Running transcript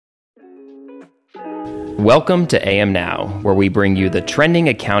Welcome to AM Now, where we bring you the trending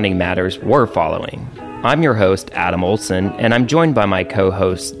accounting matters we're following. I'm your host, Adam Olson, and I'm joined by my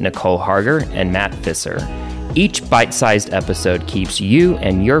co-hosts, Nicole Harger and Matt Fisser. Each bite-sized episode keeps you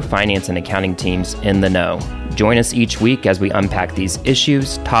and your finance and accounting teams in the know. Join us each week as we unpack these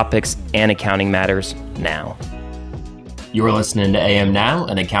issues, topics, and accounting matters now. You're listening to AM Now,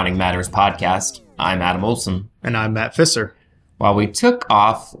 an Accounting Matters podcast. I'm Adam Olson. And I'm Matt Fisser. While we took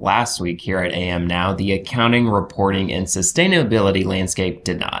off last week here at AM Now, the accounting, reporting, and sustainability landscape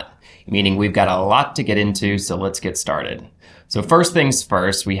did not, meaning we've got a lot to get into, so let's get started. So first things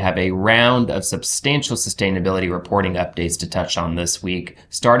first, we have a round of substantial sustainability reporting updates to touch on this week,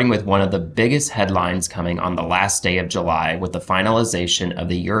 starting with one of the biggest headlines coming on the last day of July with the finalization of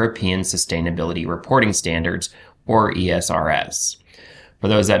the European Sustainability Reporting Standards, or ESRS. For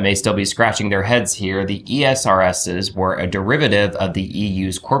those that may still be scratching their heads here, the ESRSs were a derivative of the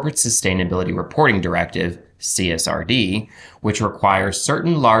EU's Corporate Sustainability Reporting Directive, CSRD, which requires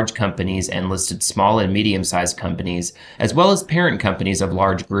certain large companies and listed small and medium-sized companies, as well as parent companies of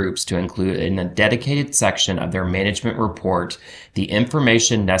large groups, to include in a dedicated section of their management report the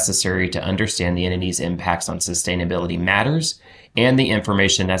information necessary to understand the entity's impacts on sustainability matters and the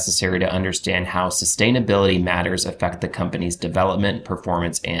information necessary to understand how sustainability matters affect the company's development,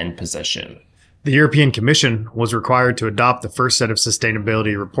 performance, and position. The European Commission was required to adopt the first set of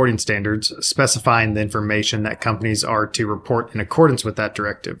sustainability reporting standards, specifying the information that companies are to report in accordance with that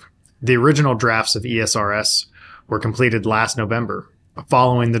directive. The original drafts of ESRS were completed last November.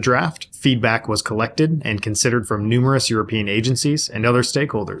 Following the draft, feedback was collected and considered from numerous European agencies and other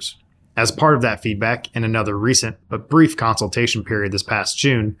stakeholders. As part of that feedback, in another recent but brief consultation period this past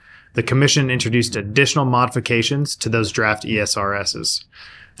June, the Commission introduced additional modifications to those draft ESRSs.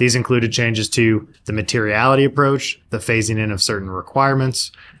 These included changes to the materiality approach, the phasing in of certain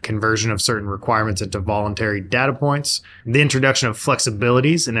requirements, conversion of certain requirements into voluntary data points, the introduction of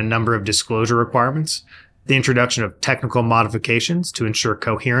flexibilities in a number of disclosure requirements, the introduction of technical modifications to ensure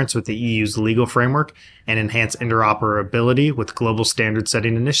coherence with the EU's legal framework and enhance interoperability with global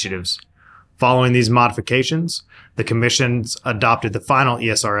standard-setting initiatives. Following these modifications, the Commission adopted the final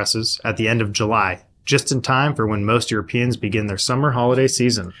ESRSs at the end of July, just in time for when most Europeans begin their summer holiday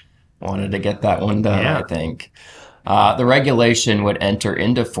season. Wanted to get that one done, I think. The regulation would enter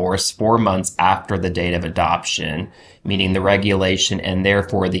into force 4 months after the date of adoption, meaning the regulation and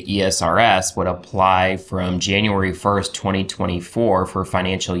therefore the ESRS would apply from January 1st, 2024 for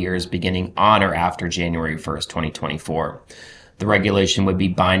financial years beginning on or after January 1st, 2024. The regulation would be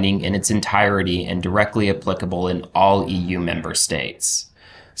binding in its entirety and directly applicable in all EU member states.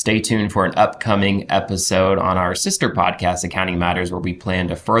 Stay tuned for an upcoming episode on our sister podcast, Accounting Matters, where we plan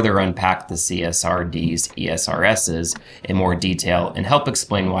to further unpack the CSRD's ESRSs in more detail and help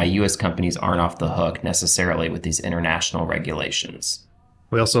explain why U.S. companies aren't off the hook necessarily with these international regulations.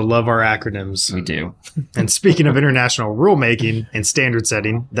 We also love our acronyms. We do. And speaking of international rulemaking and standard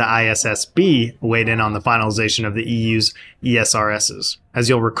setting, the ISSB weighed in on the finalization of the EU's ESRSs. As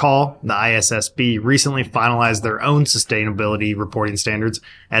you'll recall, the ISSB recently finalized their own sustainability reporting standards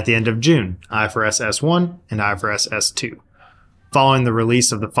at the end of June, IFRS S1 and IFRS S2. Following the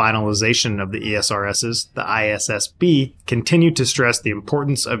release of the finalization of the ESRSs, the ISSB continued to stress the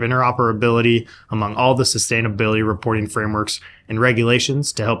importance of interoperability among all the sustainability reporting frameworks and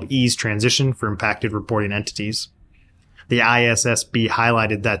regulations to help ease transition for impacted reporting entities. The ISSB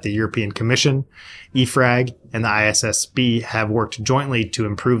highlighted that the European Commission, EFRAG, and the ISSB have worked jointly to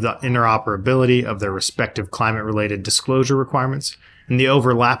improve the interoperability of their respective climate-related disclosure requirements and the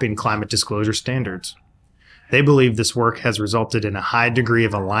overlapping climate disclosure standards. They believe this work has resulted in a high degree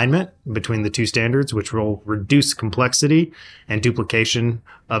of alignment between the two standards, which will reduce complexity and duplication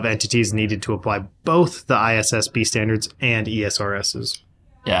of entities needed to apply both the ISSB standards and ESRSs.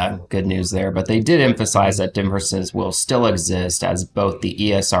 Yeah, good news there. But they did emphasize that differences will still exist as both the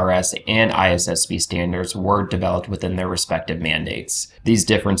ESRS and ISSB standards were developed within their respective mandates. These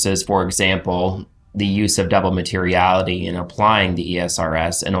differences, for example, the use of double materiality in applying the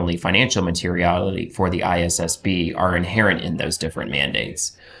ESRS and only financial materiality for the ISSB are inherent in those different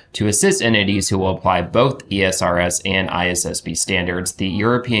mandates. To assist entities who will apply both ESRS and ISSB standards, the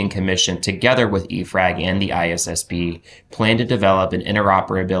European Commission, together with EFRAG and the ISSB, plan to develop an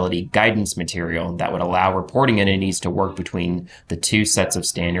interoperability guidance material that would allow reporting entities to work between the two sets of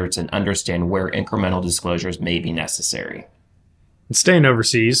standards and understand where incremental disclosures may be necessary. Staying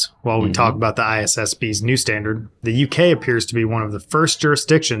overseas, while we talk about the ISSB's new standard, the UK appears to be one of the first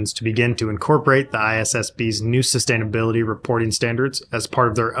jurisdictions to begin to incorporate the ISSB's new sustainability reporting standards as part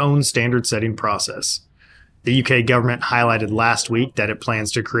of their own standard-setting process. The UK government highlighted last week that it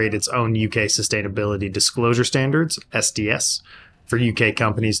plans to create its own UK Sustainability Disclosure Standards, SDS, for UK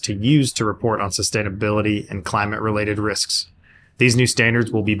companies to use to report on sustainability and climate-related risks. These new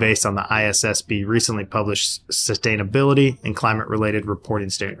standards will be based on the ISSB recently published Sustainability and Climate-Related Reporting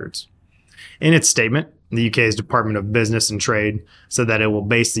Standards. In its statement, the UK's Department of Business and Trade said that it will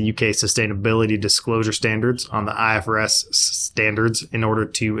base the UK Sustainability Disclosure Standards on the ISRS standards in order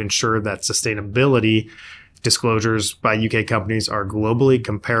to ensure that sustainability disclosures by UK companies are globally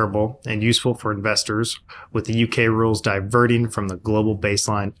comparable and useful for investors, with the UK rules diverting from the global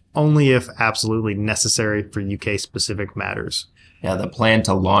baseline only if absolutely necessary for UK-specific matters. Yeah, the plan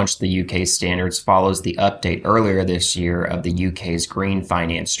to launch the UK standards follows the update earlier this year of the UK's Green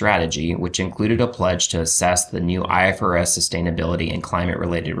Finance Strategy, which included a pledge to assess the new IFRS sustainability and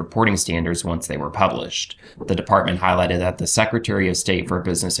climate-related reporting standards once they were published. The department highlighted that the Secretary of State for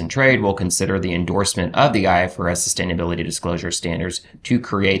Business and Trade will consider the endorsement of the IFRS sustainability disclosure standards to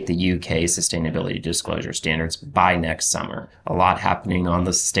create the UK sustainability disclosure standards by next summer. A lot happening on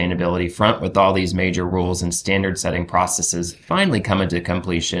the sustainability front with all these major rules and standard-setting processes finally coming to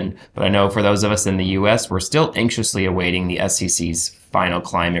completion, but I know for those of us in the US, we're still anxiously awaiting the SEC's final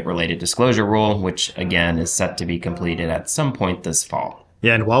climate-related disclosure rule, which again is set to be completed at some point this fall.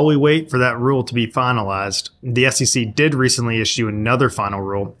 Yeah, and while we wait for that rule to be finalized, the SEC did recently issue another final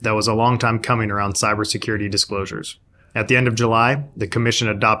rule that was a long time coming around cybersecurity disclosures. At the end of July, the Commission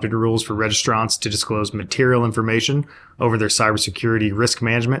adopted rules for registrants to disclose material information over their cybersecurity risk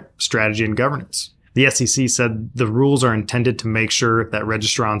management, strategy, and governance. The SEC said the rules are intended to make sure that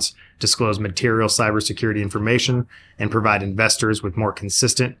registrants disclose material cybersecurity information and provide investors with more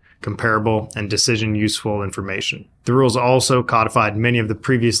consistent, comparable, and decision-useful information. The rules also codified many of the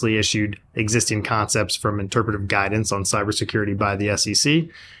previously issued existing concepts from interpretive guidance on cybersecurity by the SEC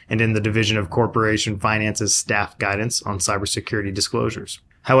and in the Division of Corporation Finance's staff guidance on cybersecurity disclosures.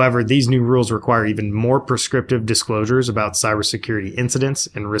 However, these new rules require even more prescriptive disclosures about cybersecurity incidents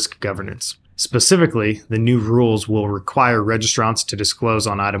and risk governance. Specifically, the new rules will require registrants to disclose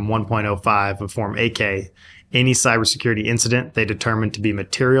on Item 1.05 of Form 8K any cybersecurity incident they determine to be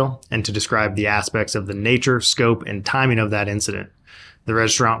material and to describe the aspects of the nature, scope, and timing of that incident. The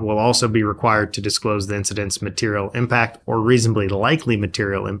registrant will also be required to disclose the incident's material impact or reasonably likely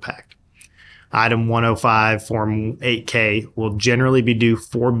material impact. Item 105 Form 8K will generally be due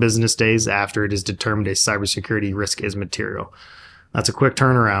 4 business days after it is determined a cybersecurity risk is material. That's a quick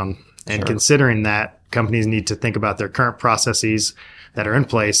turnaround. And considering that, companies need to think about their current processes that are in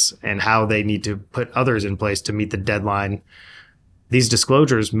place and how they need to put others in place to meet the deadline. These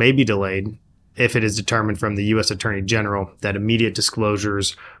disclosures may be delayed if it is determined from the U.S. Attorney General that immediate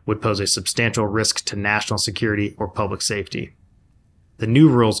disclosures would pose a substantial risk to national security or public safety. The new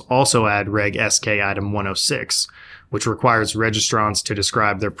rules also add Reg SK Item 106, which requires registrants to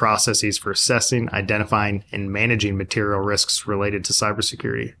describe their processes for assessing, identifying, and managing material risks related to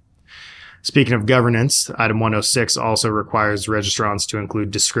cybersecurity. Speaking of governance, Item 106 also requires registrants to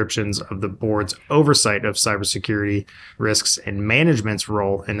include descriptions of the board's oversight of cybersecurity risks and management's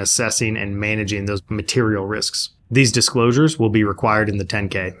role in assessing and managing those material risks. These disclosures will be required in the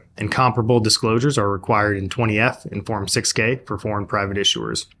 10K, and comparable disclosures are required in 20F and Form 6K for foreign private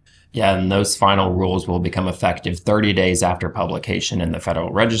issuers. Yeah, and those final rules will become effective 30 days after publication in the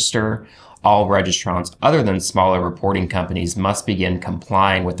Federal Register. All registrants other than smaller reporting companies must begin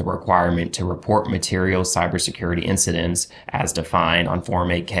complying with the requirement to report material cybersecurity incidents as defined on Form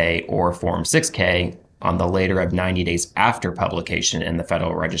 8K or Form 6K on the later of 90 days after publication in the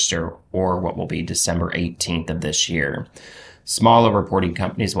Federal Register, or what will be December 18th of this year. Smaller reporting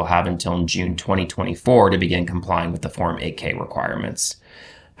companies will have until June 2024 to begin complying with the Form 8K requirements.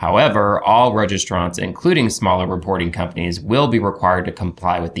 However, all registrants, including smaller reporting companies, will be required to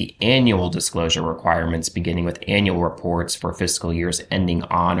comply with the annual disclosure requirements, beginning with annual reports for fiscal years ending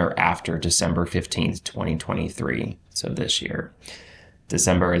on or after December 15th, 2023. So this year.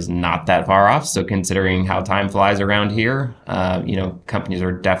 December is not that far off, so considering how time flies around here, companies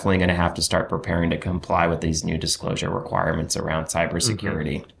are definitely going to have to start preparing to comply with these new disclosure requirements around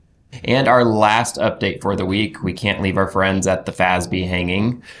cybersecurity. Mm-hmm. And our last update for the week, we can't leave our friends at the FASB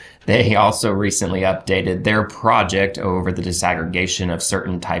hanging. They also recently updated their project over the disaggregation of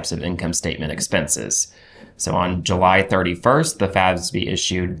certain types of income statement expenses. So on July 31st, the FASB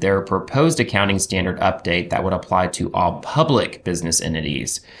issued their proposed accounting standard update that would apply to all public business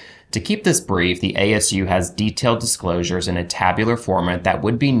entities. To keep this brief, the ASU has detailed disclosures in a tabular format that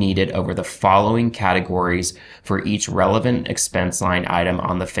would be needed over the following categories for each relevant expense line item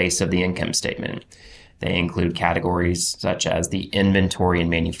on the face of the income statement: They include categories such as the inventory and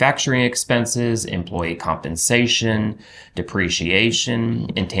manufacturing expenses, employee compensation, depreciation,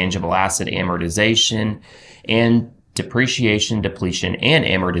 intangible asset amortization, and depreciation, depletion, and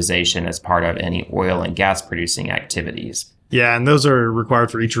amortization as part of any oil and gas producing activities. Yeah, and those are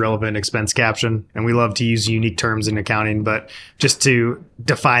required for each relevant expense caption. And we love to use unique terms in accounting, but just to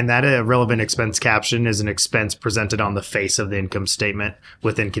define that, a relevant expense caption is an expense presented on the face of the income statement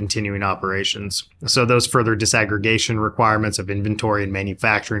within continuing operations. So those further disaggregation requirements of inventory and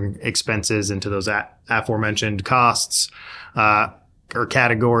manufacturing expenses into those aforementioned costs or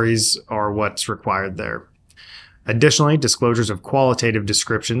categories are what's required there. Additionally, disclosures of qualitative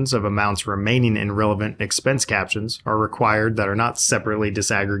descriptions of amounts remaining in relevant expense captions are required that are not separately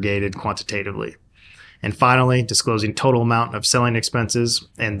disaggregated quantitatively. And finally, disclosing total amount of selling expenses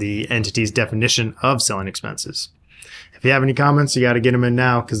and the entity's definition of selling expenses. If you have any comments, you got to get them in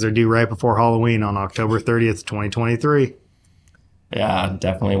now because they're due right before Halloween on October 30th, 2023. Yeah,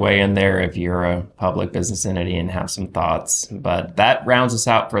 definitely weigh in there if you're a public business entity and have some thoughts. But that rounds us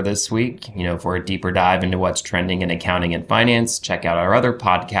out for this week. For a deeper dive into what's trending in accounting and finance, check out our other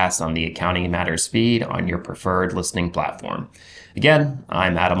podcasts on the Accounting Matters feed on your preferred listening platform. Again,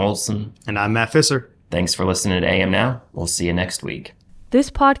 I'm Adam Olson. And I'm Matt Fisser. Thanks for listening to AM Now. We'll see you next week. This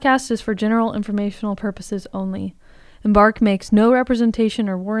podcast is for general informational purposes only. Embark makes no representation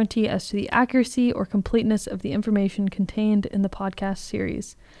or warranty as to the accuracy or completeness of the information contained in the podcast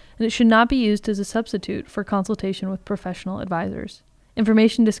series, and it should not be used as a substitute for consultation with professional advisors.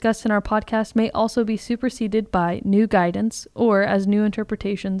 Information discussed in our podcast may also be superseded by new guidance or as new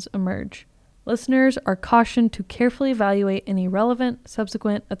interpretations emerge. Listeners are cautioned to carefully evaluate any relevant,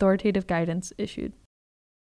 subsequent authoritative guidance issued.